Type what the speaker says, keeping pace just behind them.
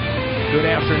Good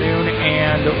afternoon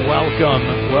and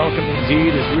welcome. Welcome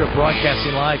indeed as we are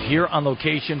broadcasting live here on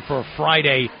location for a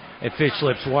Friday at Fish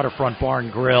Lips Waterfront Bar and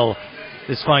Grill.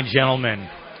 This fine gentleman,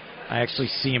 I actually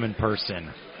see him in person.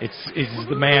 It's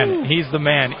the man. He's the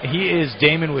man. He is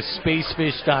Damon with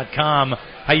Spacefish.com.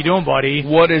 How you doing, buddy?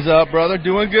 What is up, brother?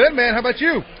 Doing good, man. How about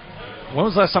you? When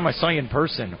was the last time I saw you in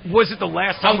person? Was it the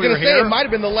last time we were here? I was going to say, it might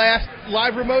have been the last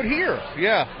live remote here.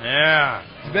 Yeah. Yeah.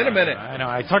 It's been a minute. I know.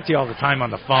 I talk to you all the time on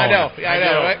the phone. I know,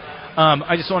 right?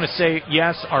 I just want to say,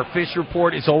 yes, our Fish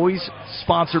Report is always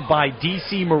sponsored by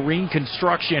DC Marine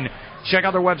Construction. Check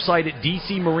out their website at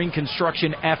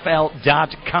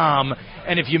dcmarineconstructionfl.com.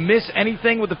 And if you miss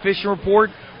anything with the Fishing Report,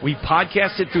 we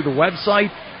podcast it through the website.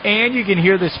 And you can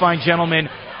hear this fine gentleman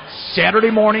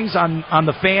Saturday mornings on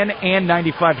the Fan and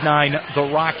 95.9 The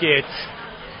Rocket.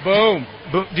 Boom.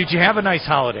 Did you have a nice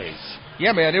holidays?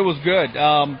 Yeah, man, it was good.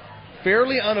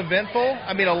 Fairly uneventful.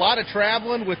 I mean, a lot of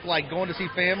traveling with, like, going to see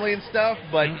family and stuff.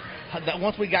 But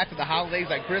once we got to the holidays,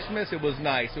 like Christmas, it was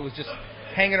nice. It was just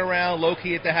hanging around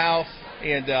low-key at the house.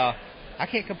 And I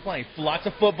can't complain. Lots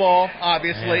of football,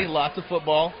 obviously. Man. Lots of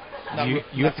football.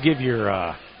 You have to give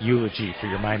your eulogy for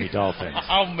your Miami Dolphins.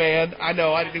 Oh, man. I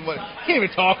know. I can't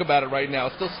even talk about it right now.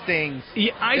 It still stings.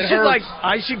 Yeah,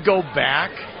 I should go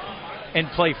back and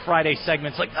play Friday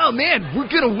segments like, oh, man, we're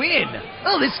going to win.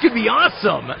 Oh, this could be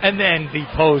awesome. And then the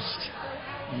post,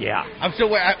 yeah.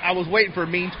 I was waiting for a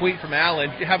mean tweet from Alan.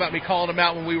 How about me calling him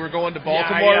out when we were going to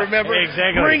Baltimore, remember?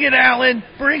 Exactly. Bring it, Alan.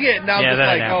 Bring it. And I was just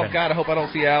like, happened. oh, God, I hope I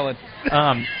don't see Alan.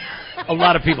 A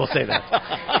lot of people say that.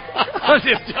 I'm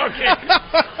just joking.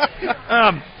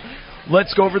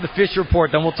 Let's go over the Fish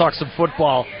Report, then we'll talk some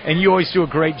football. And you always do a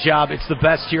great job. It's the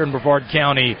best here in Brevard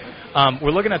County.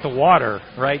 We're looking at the water,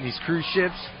 right? These cruise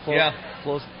ships.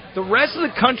 Flows. The rest of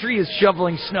the country is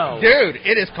shoveling snow. Dude,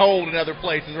 it is cold in other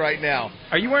places right now.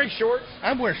 Are you wearing shorts?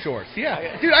 I'm wearing shorts,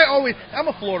 yeah. Dude, I'm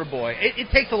a Florida boy. It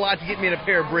takes a lot to get me in a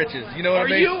pair of britches. You know what I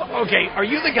mean? Are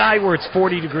you the guy where it's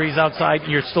 40 degrees outside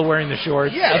and you're still wearing the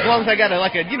shorts? Yeah, as long as I got a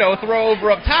throw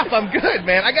over up top, I'm good,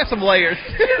 man. I got some layers.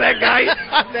 That guy?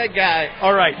 I'm that guy.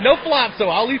 All right. No flops, though.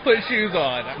 I'll leave putting shoes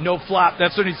on. No flop.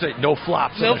 That's what he said. No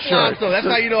flops on the shirt. No flops, though. That's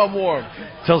how you know I'm warm.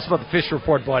 Tell us about the Fish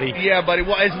Report, buddy. Yeah, buddy.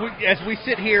 Well, as we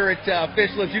sit here at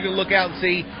Fish Lips, you can look out and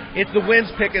see the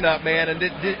wind's picking up, man, and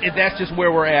that's just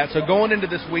where we're at. So going into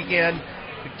this weekend,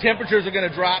 the temperatures are going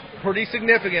to drop pretty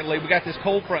significantly. We got this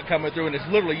cold front coming through, and it's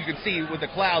literally, you can see with the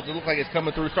clouds, it looks like it's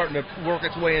coming through, starting to work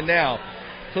its way in now.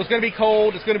 So it's going to be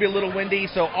cold. It's going to be a little windy.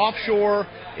 So offshore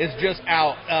is just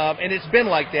out, and it's been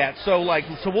like that. So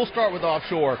we'll start with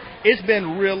offshore. It's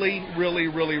been really, really,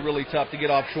 really, really tough to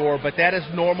get offshore, but that is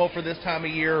normal for this time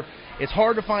of year. It's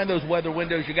hard to find those weather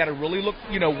windows. You got to really look,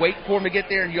 wait for them to get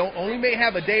there, and you only may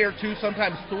have a day or two,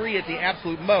 sometimes 3 at the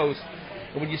absolute most.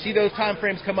 And when you see those time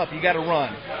frames come up, you got to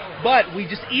run. But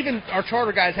even our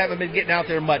charter guys haven't been getting out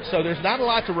there much, so there's not a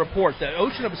lot to report. The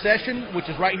Ocean Obsession, which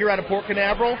is right here out of Port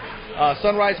Canaveral,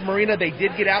 Sunrise Marina, they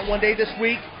did get out one day this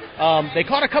week. They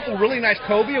caught a couple really nice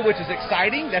cobia, which is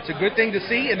exciting. That's a good thing to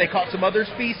see, and they caught some other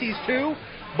species too.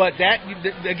 But that,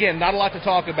 again, not a lot to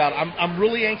talk about. I'm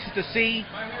really anxious to see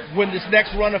when this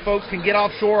next run of folks can get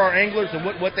offshore, our anglers, and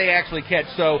what they actually catch.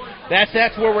 So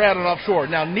that's where we're at on offshore.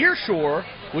 Now, near shore,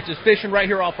 which is fishing right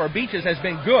here off our beaches, has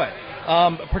been good,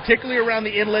 particularly around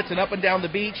the inlets and up and down the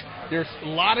beach. There's a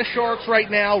lot of sharks right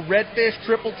now, redfish,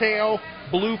 triple tail,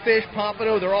 bluefish,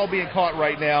 pompano. They're all being caught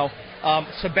right now.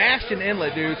 Sebastian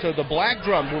Inlet, dude, so the black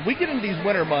drum, when we get into these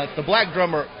winter months, the black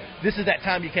drum this is that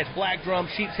time you catch black drum,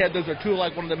 sheep's head. Those are two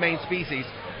like one of the main species.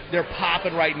 They're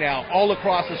popping right now all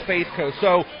across the Space Coast.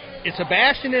 So it's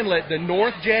Sebastian Inlet, the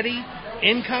North Jetty,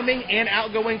 incoming and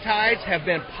outgoing tides have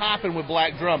been popping with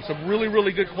black drum. Some really,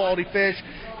 really good quality fish.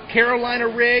 Carolina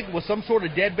rig with some sort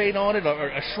of dead bait on it, or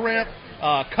a shrimp,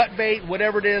 cut bait,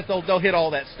 whatever it is, they'll hit all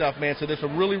that stuff, man. So there's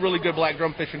some really, really good black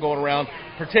drum fishing going around,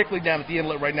 particularly down at the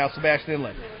inlet right now, Sebastian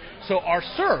Inlet. So our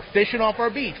surf, fishing off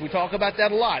our beach, we talk about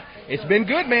that a lot. It's been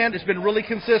good, man. It's been really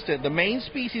consistent. The main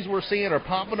species we're seeing are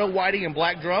pompano, whiting, and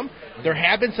black drum. There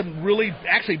have been some really,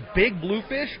 actually big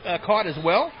bluefish caught as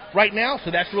well right now, so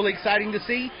that's really exciting to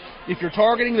see. If you're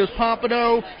targeting those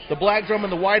pompano, the black drum,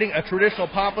 and the whiting, a traditional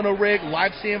pompano rig,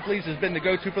 live samplings has been the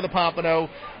go-to for the pompano.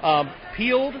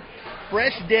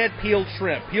 Fresh, dead, peeled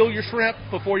shrimp. Peel your shrimp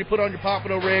before you put on your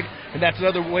pompano rig, and that's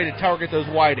another way to target those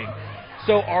whiting.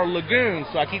 So our lagoons,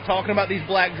 so I keep talking about these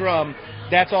black drum,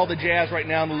 that's all the jazz right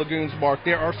now in the lagoons, Mark.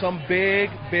 There are some big,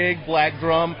 big black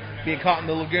drum being caught in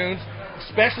the lagoons,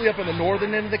 especially up in the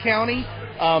northern end of the county.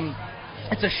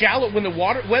 It's a shallow, when the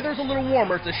weather's a little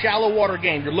warmer, it's a shallow water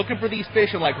game. You're looking for these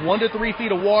fish in like 1 to 3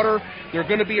 feet of water. They're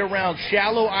going to be around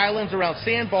shallow islands, around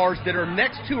sandbars that are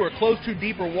next to or close to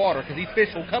deeper water, because these fish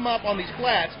will come up on these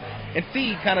flats and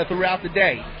feed kind of throughout the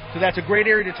day. So that's a great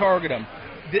area to target them.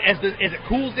 As it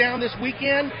cools down this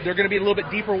weekend, they're going to be a little bit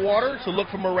deeper water, so look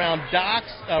from around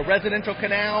docks, residential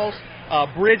canals,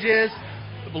 bridges.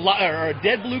 Or a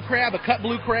dead blue crab, a cut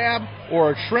blue crab,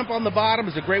 or a shrimp on the bottom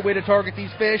is a great way to target these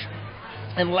fish.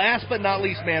 And last but not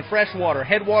least, man, freshwater.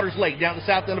 Headwaters Lake down the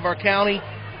south end of our county.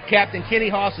 Captain Kenny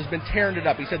Haas has been tearing it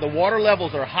up. He said the water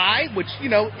levels are high, which,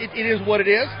 it is what it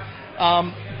is.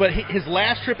 But his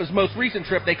last trip, his most recent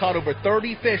trip, they caught over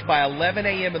 30 fish by 11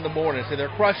 a.m. in the morning. So they're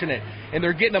crushing it. And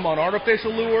they're getting them on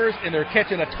artificial lures, and they're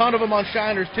catching a ton of them on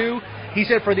shiners, too. He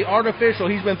said for the artificial,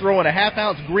 he's been throwing a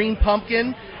half-ounce green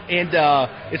pumpkin, and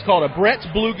it's called a Brett's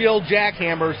Bluegill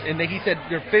Jackhammers, and he said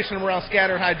they're fishing them around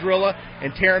scattered hydrilla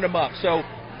and tearing them up. So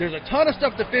there's a ton of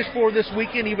stuff to fish for this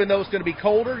weekend, even though it's going to be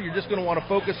colder. You're just going to want to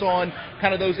focus on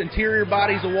kind of those interior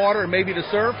bodies of water and maybe the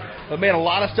surf. But, man, a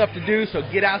lot of stuff to do, so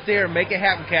get out there and make it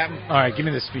happen, Captain. All right, give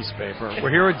me this piece of paper.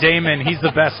 We're here with Damon. He's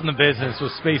the best in the business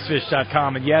with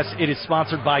spacefish.com. And, yes, it is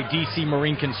sponsored by DC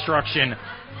Marine Construction.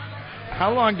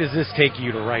 How long does this take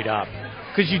you to write up?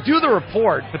 Because you do the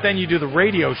report, but then you do the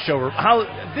radio show.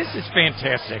 This is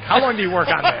fantastic. How long do you work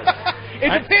on this?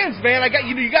 It depends, man.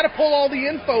 You got to pull all the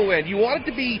info in. You want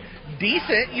it to be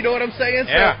decent. You know what I'm saying?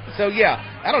 Yeah. So yeah.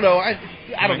 I don't know. I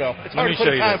don't know. It's hard to put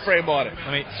a time frame on it.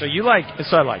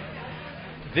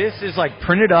 This is like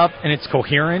printed up and it's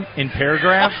coherent in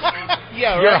paragraphs.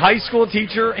 Yeah, right. You're a high school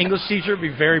teacher, English teacher,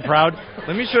 be very proud.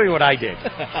 Let me show you what I did.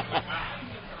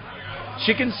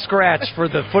 Chicken scratch for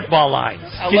the football lines.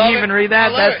 Can you even read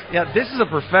that? Yeah, this is a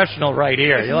professional right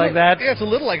here. You like that? Yeah, it's a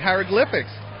little like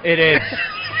hieroglyphics. It is.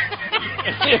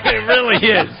 It really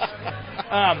is.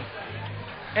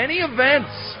 Any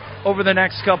events over the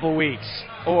next couple weeks?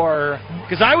 Or,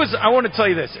 because I want to tell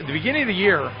you this. At the beginning of the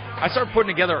year, I started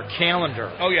putting together a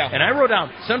calendar. Oh, yeah. And I wrote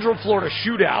down Central Florida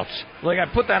shootouts. Like, I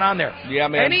put that on there. Yeah,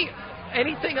 man.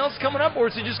 Anything else coming up, or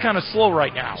is it just kind of slow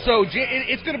right now? So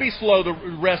it's going to be slow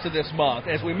the rest of this month.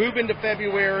 As we move into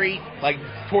February, like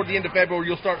toward the end of February,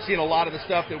 you'll start seeing a lot of the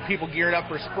stuff that people gearing up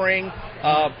for spring.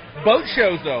 Boat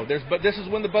shows, though. But this is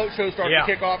when the boat shows start to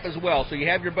kick off as well. So you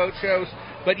have your boat shows.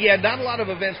 But, yeah, not a lot of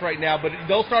events right now, but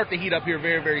they'll start to heat up here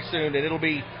very, very soon, and it'll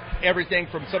be everything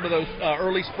from some of those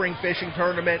early spring fishing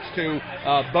tournaments to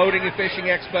boating and fishing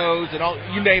expos and all,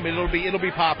 you name it. It'll be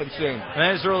popping soon.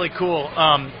 That is really cool.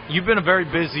 You've been a very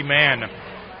busy man,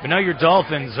 but now your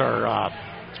Dolphins are.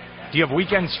 Do you have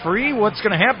weekends free? What's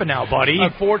going to happen now, buddy?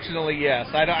 Unfortunately, yes.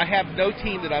 I have no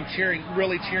team that I'm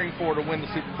really cheering for to win the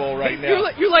Super Bowl right now.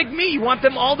 You're like me. You want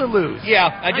them all to lose.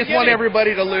 Yeah, I just want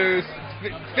everybody to lose.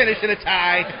 Finish in a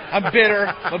tie. I'm bitter.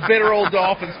 I'm a bitter old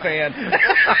Dolphins fan.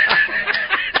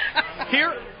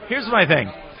 Here's my thing,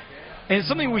 and it's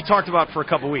something we talked about for a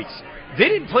couple weeks. They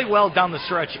didn't play well down the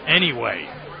stretch anyway.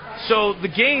 So the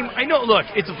game, I know, look,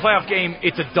 it's a playoff game.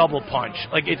 It's a double punch.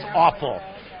 Like, it's awful.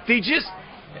 This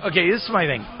is my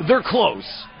thing. They're close.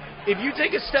 If you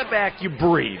take a step back, you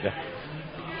breathe.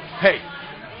 Hey,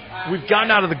 we've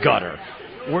gotten out of the gutter.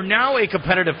 We're now a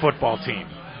competitive football team.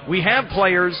 We have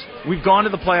players. We've gone to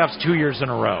the playoffs 2 years in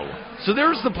a row. So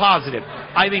there's the positive.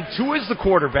 I think Tua's the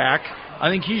quarterback. I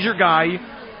think he's your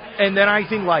guy. And then I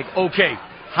think, okay,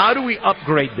 how do we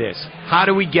upgrade this? How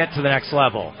do we get to the next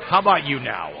level? How about you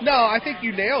now? No, I think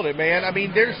you nailed it, man. I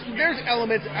mean, there's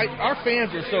elements. Our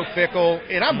fans are so fickle,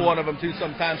 and I'm one of them, too,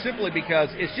 sometimes, simply because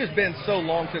it's just been so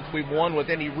long since we've won with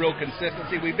any real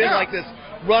consistency. We've been like this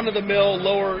run-of-the-mill,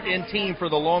 lower-end team for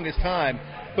the longest time.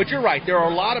 But you're right. There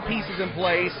are a lot of pieces in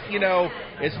place.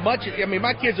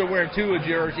 My kids are wearing Tua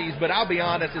jerseys, but I'll be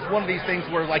honest, it's one of these things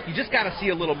where, you just got to see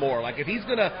a little more. If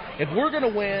we're going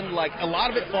to win, a lot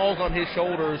of it falls on his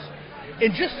shoulders.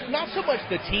 And just not so much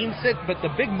the team sit, but the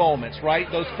big moments, right?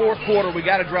 Those fourth quarter, we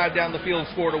got to drive down the field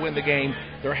and score to win the game.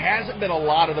 There hasn't been a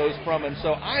lot of those from him.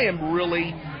 So I am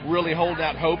really, really holding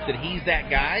out hope that he's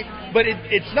that guy. But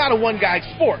it's not a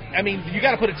one-guy sport. I mean, you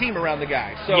got to put a team around the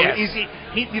guy. So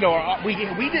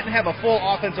we didn't have a full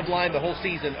offensive line the whole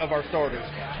season of our starters.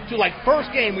 So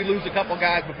first game, we lose a couple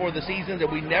guys before the season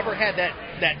that we never had that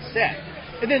set.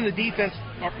 And then the defense,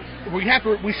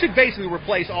 we should basically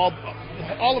replace all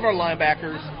of our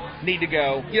linebackers need to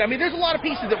go. There's a lot of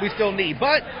pieces that we still need,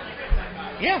 but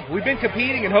we've been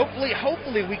competing, and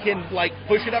hopefully we can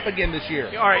push it up again this year.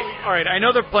 All right. I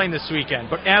know they're playing this weekend,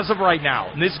 but as of right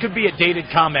now, and this could be a dated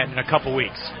comment in a couple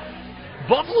weeks,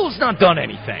 Buffalo's not done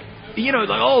anything.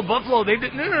 like, Buffalo, they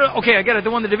did. No. Okay, I get it. They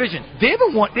won the division. They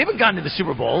haven't gotten to the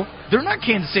Super Bowl. They're not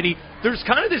Kansas City. There's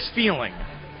kind of this feeling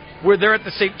where they're at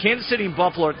the same. Kansas City and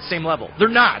Buffalo are at the same level. They're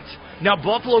not. Now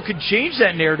Buffalo could change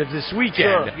that narrative this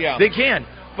weekend. Sure, yeah. They can.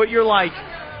 But you're like,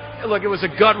 look, it was a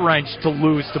gut wrench to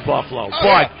lose to Buffalo. Oh,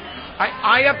 but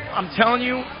yeah. I'm telling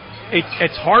you,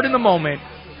 it's hard in the moment.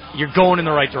 You're going in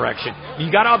the right direction.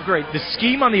 You got to upgrade the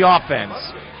scheme on the offense.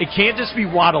 It can't just be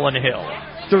Waddle and Hill.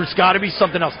 There's got to be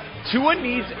something else. Tua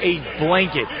needs a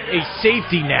blanket, a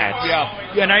safety net.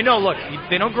 Yeah. And I know, look,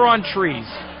 they don't grow on trees.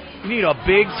 You need a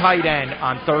big tight end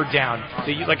on third down,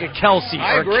 like a Kelsey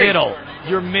or a Kittle.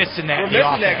 You're missing that.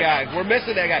 We're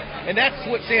missing that guy. And that's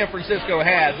what San Francisco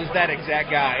has, is that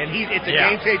exact guy. And it's a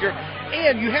game changer.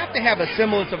 And you have to have a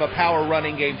semblance of a power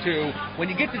running game, too. When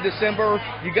you get to December,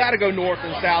 you got to go north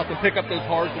and south and pick up those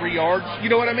hard 3 yards. You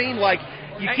know what I mean? Like,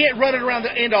 you can't run it around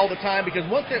the end all the time, because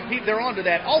once they're onto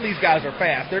that, all these guys are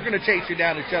fast. They're going to chase you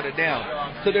down and shut it down.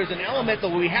 So there's an element that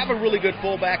we have a really good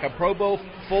fullback, a Pro Bowl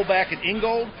fullback at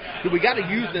Ingold, that we got to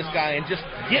use this guy and just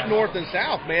get north and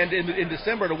south, man, in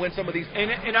December to win some of these.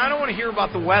 And I don't want to hear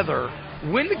about the weather.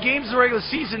 Win the games in the regular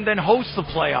season, then host the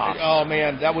playoffs. Oh,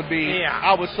 man, that would be –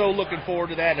 I was so looking forward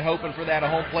to that and hoping for that, a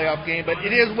home playoff game. But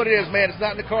it is what it is, man. It's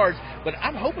not in the cards. But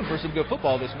I'm hoping for some good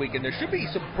football this weekend. There should be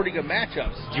some pretty good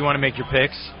matchups. Do you want to make your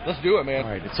picks? Let's do it, man. All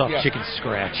right, it's off chicken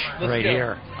scratch right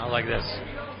here. I like this.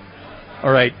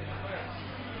 All right,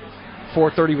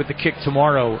 4:30 with the kick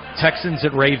tomorrow. Texans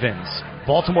at Ravens.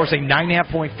 Baltimore's a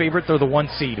 9.5-point favorite. They're the 1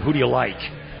 seed. Who do you like?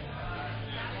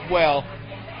 Well,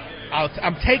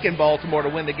 I'm taking Baltimore to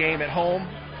win the game at home,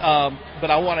 but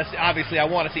I want to see. Obviously, I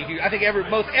want to see. I think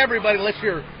most everybody, unless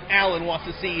you're Allen, wants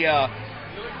to see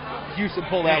Houston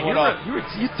pull that one off. You're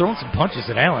throwing some punches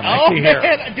at Allen. Oh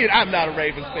man, dude, I'm not a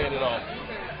Ravens fan at all.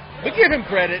 But give him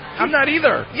credit. I'm not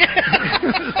either. Yeah.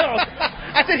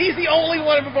 I said he's the only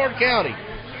one in Brevard County.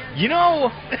 You know,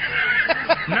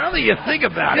 now that you think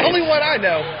about it, the only one I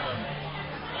know.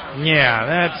 Yeah,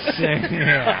 that's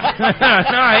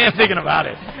no, I am thinking about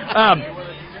it.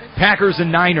 Packers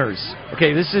and Niners.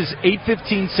 Okay, this is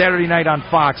 8:15 Saturday night on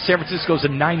Fox. San Francisco's a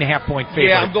 9.5-point favorite.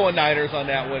 Yeah, I'm going Niners on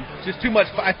that one. Just too much.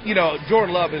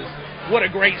 Jordan Love is what a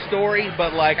great story,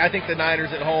 but I think the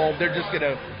Niners at home, they're just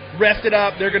gonna rest it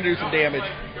up. They're gonna do some damage.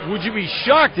 Would you be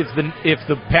shocked if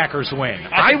the Packers win?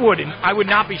 I wouldn't. I would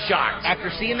not be shocked. After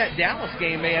seeing that Dallas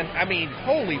game, man, I mean,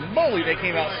 holy moly, they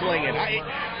came out slinging.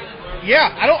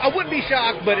 I wouldn't be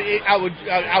shocked, but I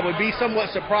would be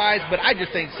somewhat surprised. But I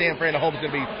just think San Fran at home is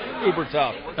going to be uber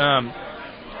tough.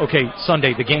 Okay,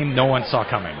 Sunday, the game no one saw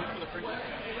coming.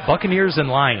 Buccaneers and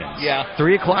Lions. Yeah.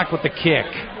 3:00 with the kick.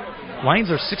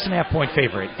 Lions are 6.5-point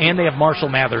favorite, and they have Marshall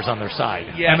Mathers on their side.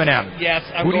 Yes. Eminem. Yes,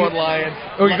 I'm going Lions.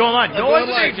 Oh, you're going Lions. Going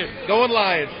Lions. Going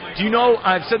Lions. Do you know,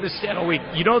 I've said this stat all week,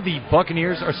 you know the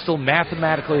Buccaneers are still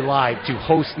mathematically alive to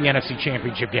host the NFC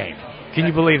Championship game. Can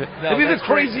you believe it? No, that's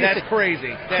crazy. That's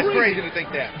crazy. That's crazy to think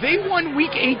that. They won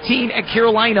Week 18 at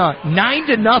Carolina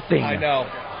 9-0. I know.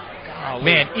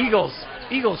 Man,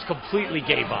 Eagles completely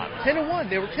gave up. 10-1.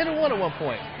 They were 10-1 at one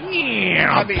point. Yeah.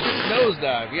 I mean,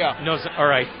 nosedive. Yeah. All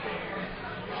right.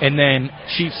 And then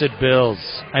Chiefs at Bills.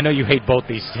 I know you hate both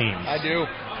these teams. I do.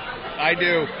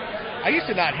 I used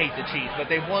to not hate the Chiefs, but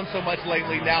they've won so much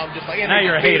lately. Now I'm just like. Now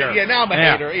you're a hater. Yeah. Now I'm a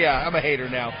hater. Yeah, I'm a hater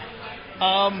now.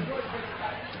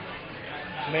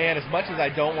 Man, as much as I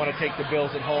don't want to take the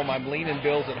Bills at home, I'm leaning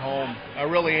Bills at home. I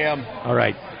really am. All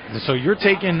right. So you're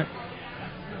taking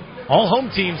all home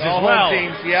teams as well. All home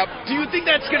teams, yep. Do you think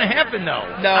that's going to happen,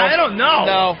 though? No. I don't know.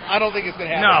 No, I don't think it's going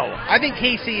to happen. No. I think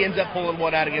KC ends up pulling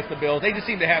one out against the Bills. They just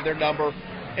seem to have their number,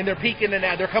 and they're peaking and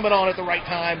they're coming on at the right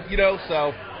time,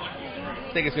 so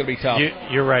I think it's going to be tough.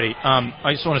 You're ready.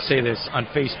 I just want to say this. On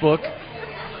Facebook,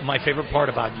 my favorite part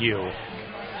about you,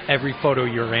 every photo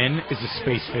you're in is a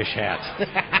space fish hat.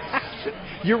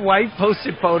 Your wife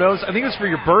posted photos. I think it was for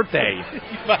your birthday.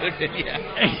 You might have been, yeah.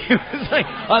 And it was like,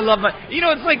 I love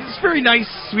it's very nice,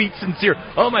 sweet, sincere.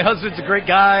 Oh, my husband's a great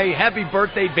guy. Happy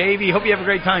birthday, baby. Hope you have a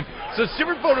great time. So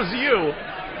super photos of you,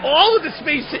 all with the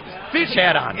space fish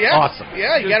hat on. Yeah. Awesome.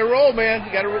 Yeah, you got to roll, man.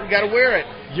 You got to wear it.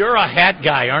 You're a hat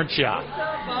guy, aren't you?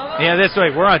 Yeah, this way.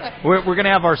 We're going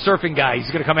to have our surfing guy. He's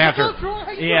going to come after.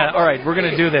 Yeah, all right. We're going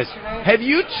to do this. Have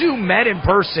you two met in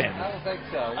person? I don't think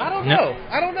so. I don't know.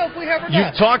 I don't know if we have or not.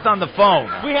 You've talked on the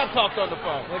phone. We have talked on the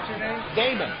phone. What's your name?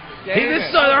 Damon. Hey, this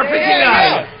is our fishing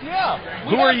guy. Yeah.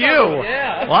 Who are you?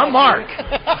 Yeah. Well, I'm Mark.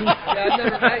 I've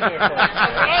never met you before.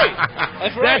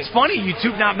 That's right. That's funny. You two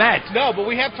have not met. No, but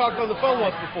we have talked on the phone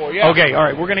once before. Yeah. Okay, all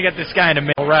right. We're gonna get this guy in a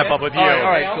minute. We'll wrap up with you. All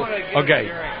right, I cool. wanna get Okay.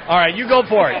 a drink. All right, you go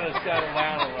for I it. gotta settle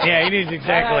down a little. Yeah, he needs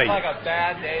exactly. I had like a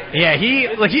bad day. Yeah,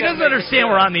 he doesn't understand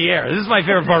we're on the air. This is my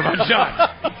favorite part about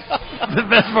Sean. The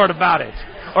best part about it.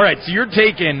 All right, so you're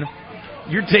taking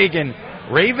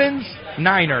Ravens,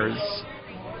 Niners,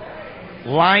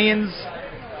 Lions,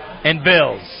 and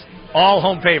Bills. All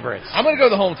home favorites. I'm going to go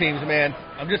the home teams, man.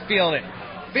 I'm just feeling it.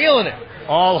 Feeling it.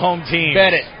 All home teams.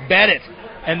 Bet it. Bet it.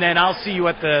 And then I'll see you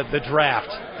at the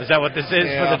draft. Is that what this is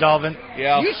for the Dolphins?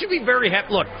 Yeah. You should be very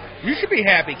happy. Look, You should be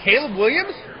happy. Caleb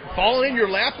Williams falling in your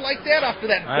lap like that after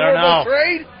that I don't horrible know.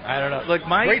 trade. I don't know. Look,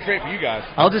 Great trade for you guys.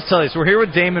 I'll just tell you this. We're here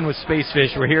with Damon with Space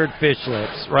Fish. We're here at Fish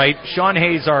Lips, right? Sean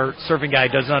Hayes, our surfing guy,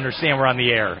 doesn't understand we're on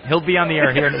the air. He'll be on the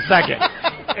air here in a second.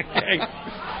 Okay.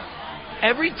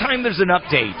 Every time there's an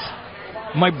update,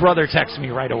 my brother texts me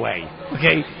right away,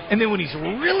 okay? And then when he's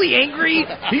really angry,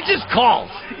 he just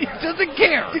calls. He doesn't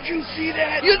care. Did you see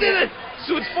that? You did it.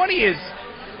 So what's funny is,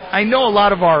 I know a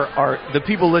lot of the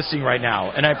people listening right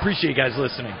now, and I appreciate you guys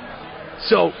listening.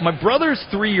 So my brother's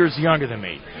 3 years younger than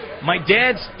me. My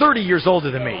dad's 30 years older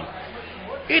than me.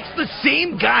 It's the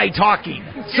same guy talking.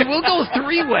 So we'll go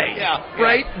three-way,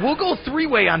 right? We'll go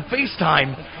three-way on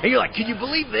FaceTime, and you're like, can you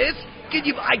believe this?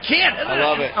 I can't. I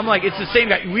love it. I'm like, it's the same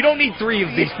guy. We don't need three of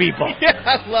these people. Yeah,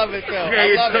 I love it, though.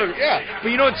 I love it. Yeah. But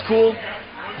you know what's cool?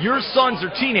 Your sons are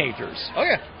teenagers. Oh,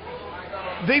 yeah.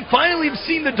 They finally have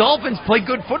seen the Dolphins play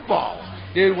good football.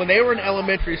 Dude, when they were in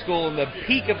elementary school in the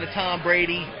peak of the Tom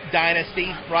Brady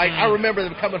dynasty, right? I remember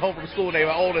them coming home from school today,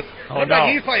 my oldest. Oh, no.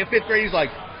 He's playing fifth grade. He's like,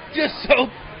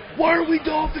 why are we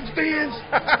Dolphins fans?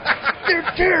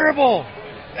 They're terrible.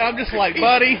 And I'm just like,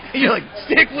 buddy, You're like,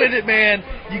 stick with it, man.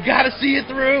 You got to see it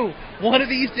through one of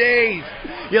these days.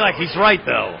 you're like, he's right,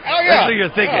 though. Oh, yeah. That's what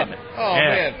you're thinking. Yeah. Oh,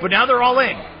 man. But now they're all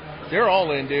in. They're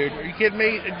all in, dude. Are you kidding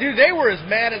me? Dude, they were as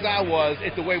mad as I was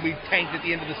at the way we tanked at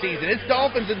the end of the season. It's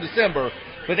Dolphins in December,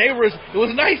 but it was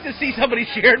nice to see somebody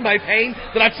sharing my pain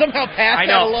that I've somehow passed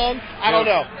that along. I don't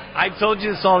know. I told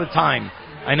you this all the time.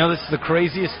 I know this is the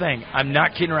craziest thing. I'm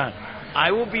not kidding around.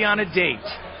 I will be on a date,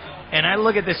 and I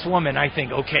look at this woman, I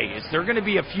think, okay, is there going to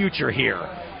be a future here?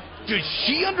 Does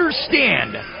she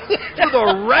understand for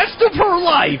the rest of her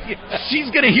life she's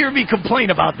going to hear me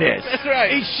complain about this? That's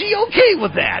right. Is she okay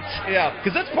with that? Yeah.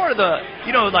 Because that's part of the,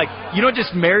 you don't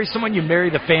just marry someone, you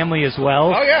marry the family as well.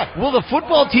 Oh, yeah. Well, the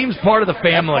football team's part of the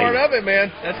family. That's part of it,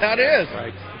 man. That's how it is. Right.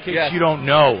 In case you don't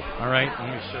know, all right? Let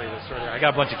me show you this right here. I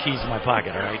got a bunch of keys in my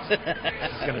pocket, all right?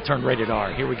 This is going to turn rated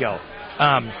R. Here we go.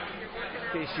 In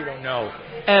case you don't know,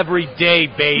 every day,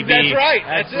 baby. That's right.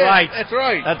 That's That's right. it. That's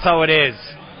right. That's how it is.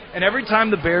 And every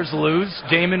time the Bears lose,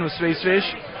 Damon with Space Fish,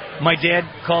 my dad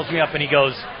calls me up and he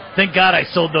goes, thank God I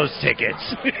sold those tickets.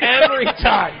 Every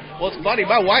time. Well, it's funny.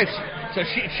 My wife, so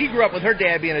she grew up with her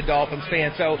dad being a Dolphins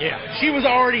fan, so she was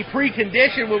already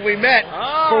preconditioned when we met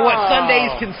for what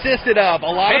Sundays consisted of. A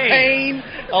lot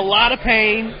of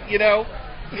pain, you know.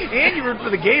 And you root for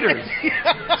the Gators.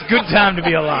 It's a good time to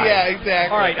be alive. Yeah,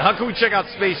 exactly. All right, how can we check out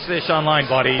Space Fish online,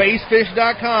 buddy?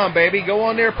 Spacefish.com, baby. Go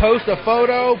on there, post a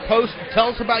photo, tell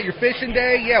us about your fishing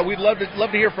day. Yeah, we'd love to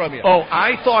hear from you. Oh,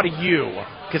 I thought of you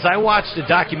because I watched a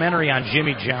documentary on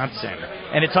Jimmy Johnson,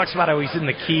 and it talks about how he's in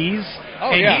the Keys,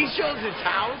 and he shows his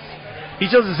house. He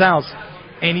shows his house,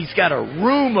 and he's got a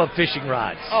room of fishing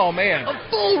rods. Oh, man. A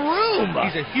full room.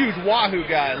 He's a huge Wahoo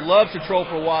guy. Loves to troll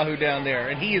for Wahoo down there,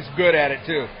 and he is good at it,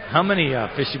 too. How many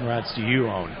fishing rods do you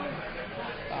own?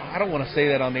 I don't want to say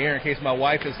that on the air in case my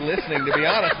wife is listening, to be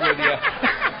honest with you.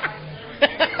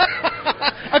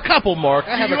 A couple, Mark.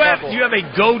 I have a couple. Do you have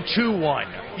a go-to one?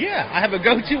 Yeah, I have a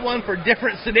go-to one for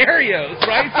different scenarios,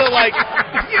 right?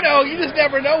 So, you just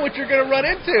never know what you're going to run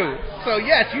into. So,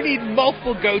 yes, you need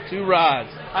multiple go-to rods.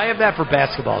 I have that for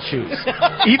basketball shoes,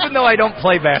 even though I don't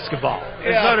play basketball.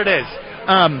 That's what it is.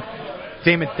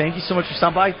 Damon, thank you so much for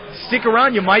stopping by. Stick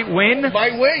around. You might win.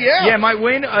 Might win, yeah. Yeah, might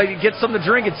win. Get something to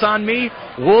drink. It's on me.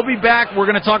 We'll be back. We're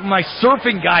going to talk to my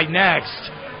surfing guy next.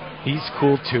 He's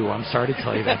cool, too. I'm sorry to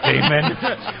tell you that, Damon.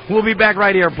 We'll be back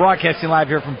right here, broadcasting live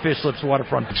here from Fish Lips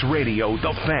Waterfront. It's Radio,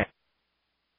 The Fan.